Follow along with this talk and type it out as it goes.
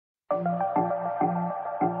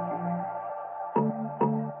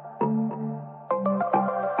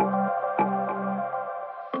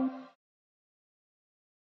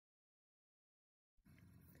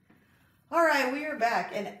Hi, we are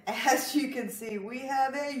back, and as you can see, we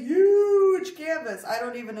have a huge canvas. I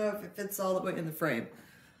don't even know if it fits all the way in the frame.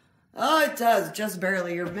 Oh, it does, just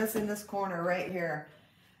barely. You're missing this corner right here.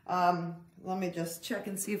 Let me just check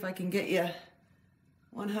and see if I can get you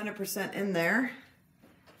 100% in there.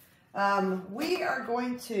 We are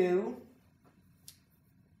going to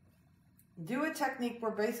do a technique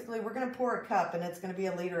where basically we're going to pour a cup, and it's going to be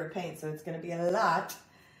a liter of paint, so it's going to be a lot.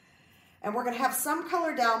 And we're going to have some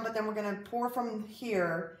color down, but then we're going to pour from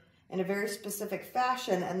here in a very specific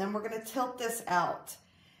fashion, and then we're going to tilt this out.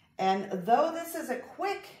 And though this is a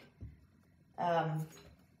quick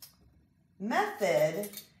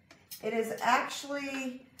method, it is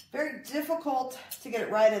actually very difficult to get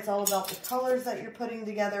it right. It's all about the colors that you're putting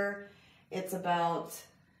together. It's about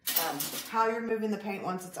how you're moving the paint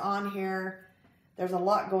once it's on here. There's a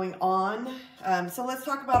lot going on. So let's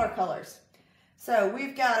talk about our colors. So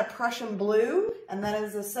we've got a Prussian blue, and that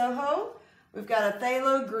is a Soho. We've got a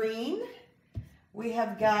Phthalo green. We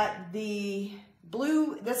have got the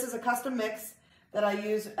blue. This is a custom mix that I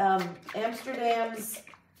use Amsterdam's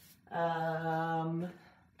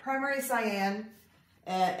primary cyan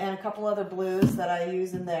and a couple other blues that I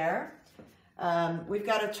use in there. We've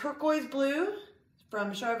got a turquoise blue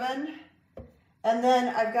from Cerulean. And then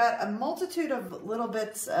I've got a multitude of little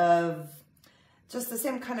bits of just the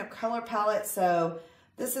same kind of color palette. So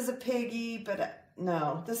this is a piggy, but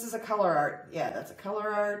no, this is a color art. Yeah, that's a color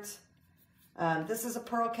art. This is a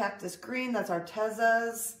pearl cactus green. That's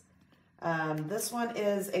Ateza's. This one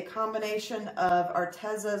is a combination of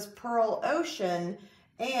Ateza's Pearl Ocean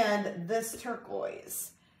and this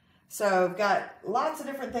turquoise. So I've got lots of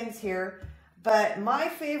different things here, but my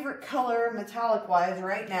favorite color metallic wise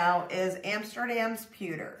right now is Amsterdam's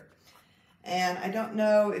Pewter. And I don't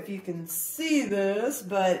know if you can see this,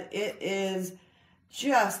 but it is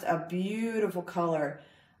just a beautiful color.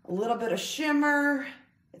 A little bit of shimmer.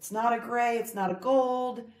 It's not a gray, it's not a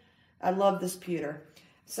gold. I love this pewter.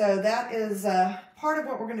 So that is part of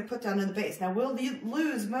what we're going to put down in the base. Now we'll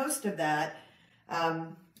lose most of that,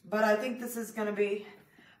 but I think this is going to be,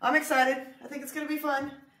 I'm excited. I think it's going to be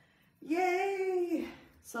fun. Yay!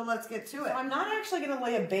 So let's get to it. So I'm not actually going to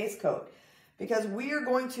lay a base coat, because we are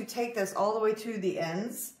going to take this all the way to the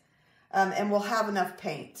ends, and we'll have enough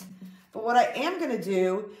paint. But what I am going to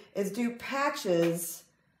do is do patches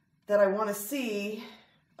that I want to see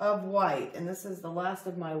of white. And this is the last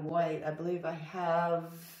of my white. I believe I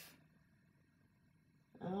have,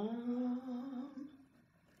 do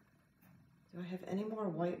I have any more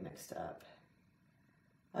white mixed up?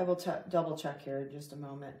 I will double check here in just a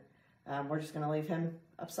moment. We're just going to leave him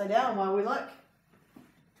upside down while we look.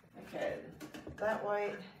 Okay, that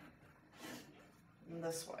white and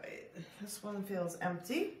this white. This one feels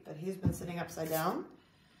empty, but he's been sitting upside down,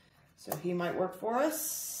 so he might work for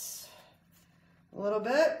us a little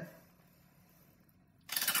bit.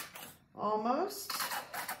 Almost.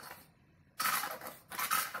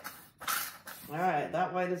 All right,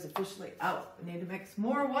 that white is officially out. We need to mix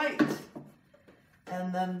more white.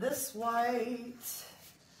 And then this white,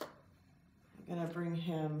 I'm gonna bring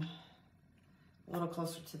him a little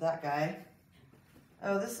closer to that guy.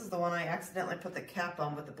 Oh, this is the one I accidentally put the cap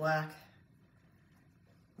on with the black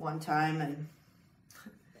one time, and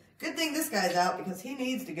good thing this guy's out because he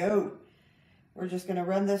needs to go. We're just gonna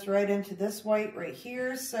run this right into this white right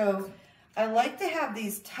here. So I like to have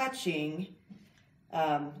these touching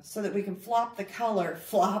so that we can flop the color.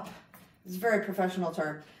 Flop is a very professional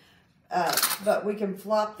term, but we can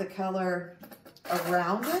flop the color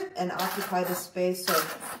around it and occupy the space, so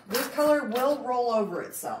this color will roll over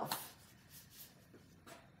itself.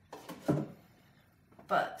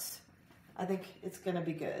 But I think it's gonna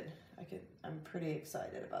be good. I'm pretty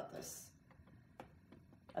excited about this.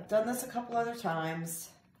 I've done this a couple other times,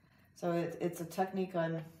 so it's a technique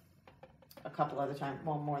on a couple other times,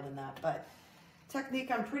 well, more than that, but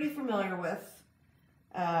technique I'm pretty familiar with.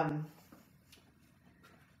 I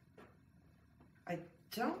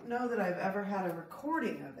don't know that I've ever had a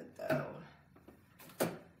recording of it though.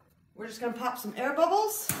 We're just gonna pop some air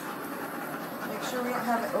bubbles. Make sure we don't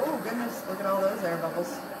have it. Oh goodness, look at all those air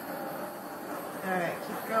bubbles. All right,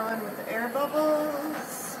 keep going with the air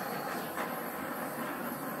bubbles.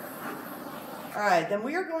 All right, then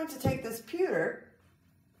we are going to take this pewter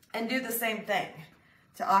and do the same thing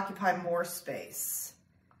to occupy more space.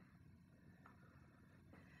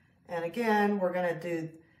 And again, we're gonna do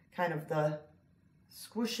kind of the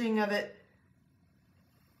squishing of it.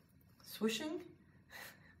 Swishing?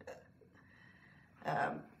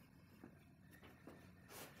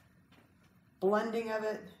 Blending of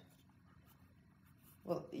it.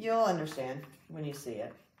 Well, you'll understand when you see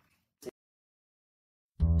it.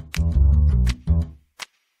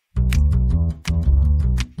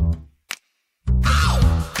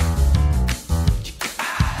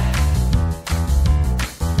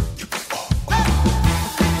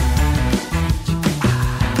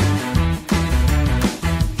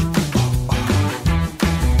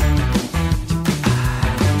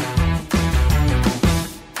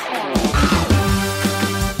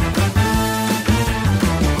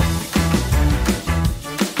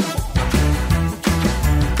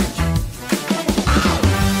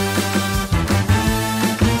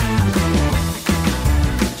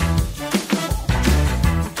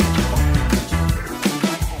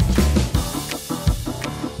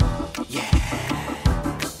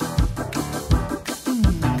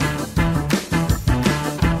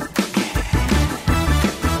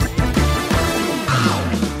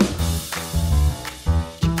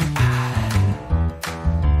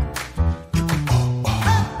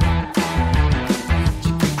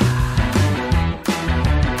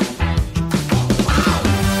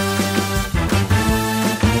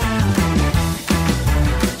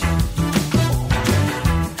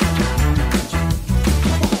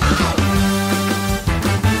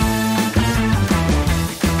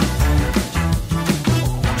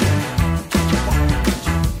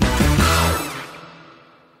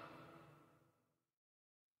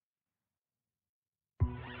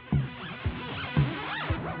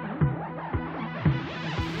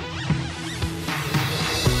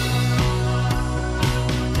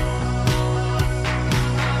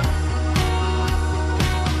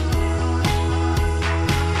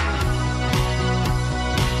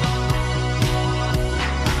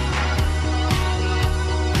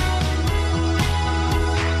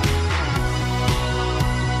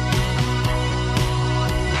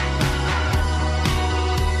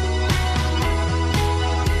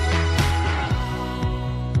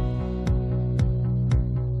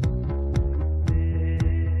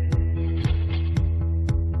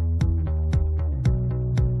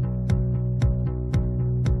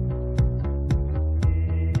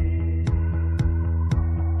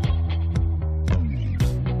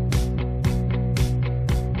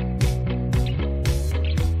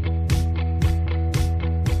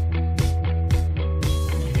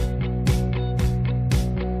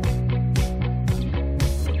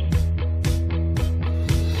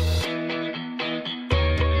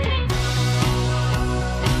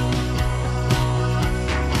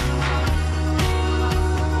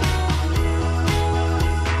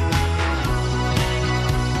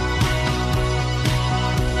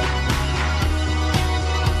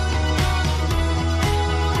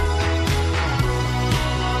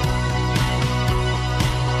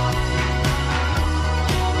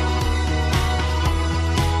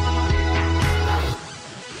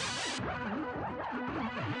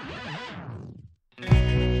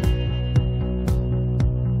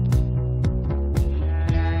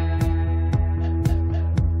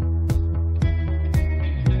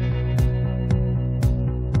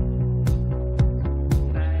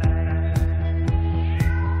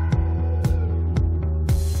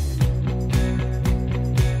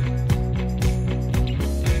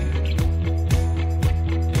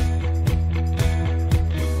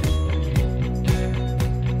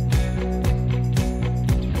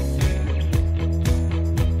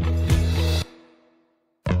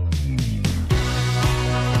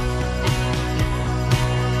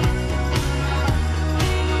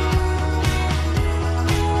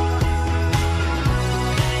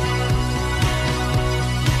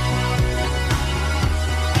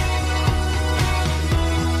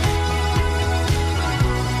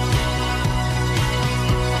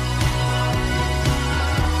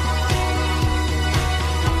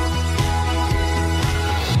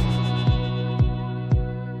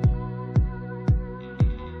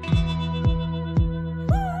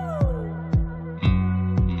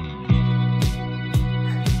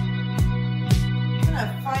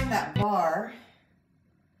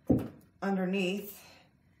 underneath.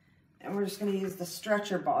 And we're just gonna use the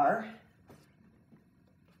stretcher bar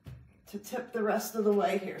to tip the rest of the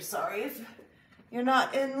way here. Sorry if you're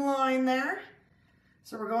not in line there.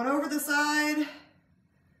 So we're going over the side,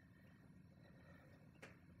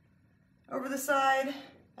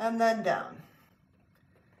 and then down.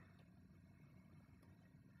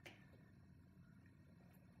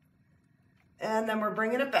 And then we're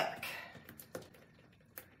bringing it back.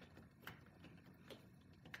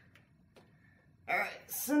 All right,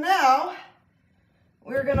 so now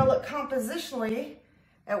we're gonna look compositionally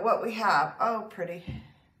at what we have. Oh, pretty.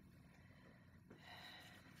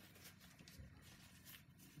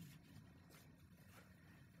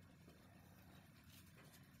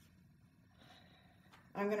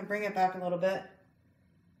 I'm gonna bring it back a little bit.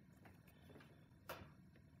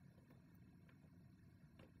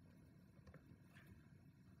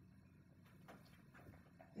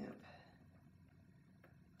 Yep.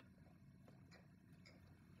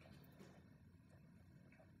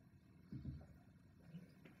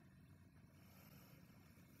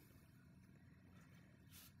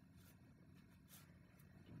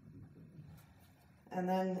 And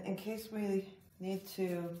then in case we need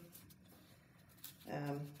to,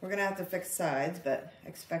 we're gonna have to fix sides, but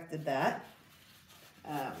expected that.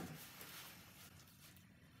 I'm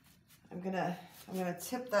gonna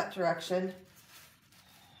tip that direction.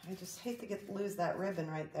 I just hate to lose that ribbon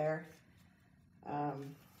right there. Let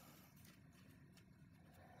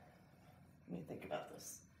me think about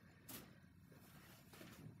this.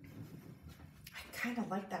 I kind of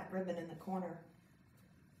like that ribbon in the corner.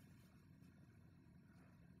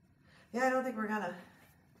 Yeah, I don't think we're gonna.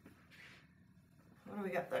 What do we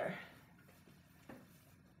got there?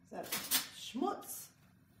 Is that schmutz?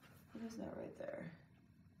 What is that right there?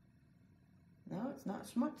 No, it's not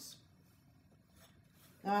schmutz.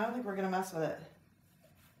 No, I don't think we're gonna mess with it.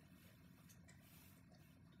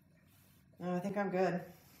 No, I think I'm good.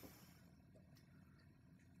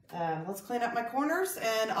 Let's clean up my corners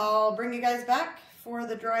and I'll bring you guys back for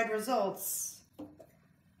the dried results.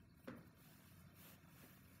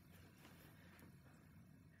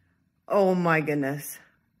 Oh my goodness,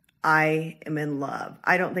 I am in love.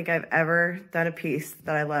 I don't think I've ever done a piece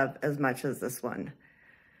that I love as much as this one.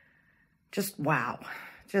 Just wow,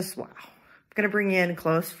 just wow. I'm gonna bring you in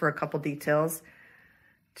close for a couple details.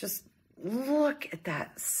 Just look at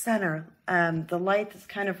that center. The light is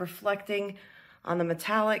kind of reflecting on the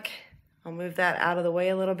metallic. I'll move that out of the way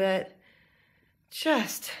a little bit.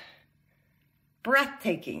 Just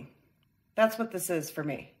breathtaking. That's what this is for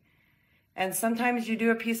me. And sometimes you do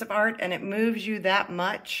a piece of art and it moves you that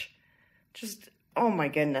much. Just, oh my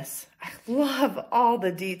goodness. I love all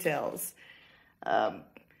the details.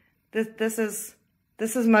 This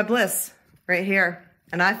is my bliss right here.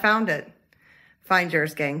 And I found it. Find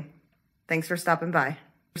yours, gang. Thanks for stopping by.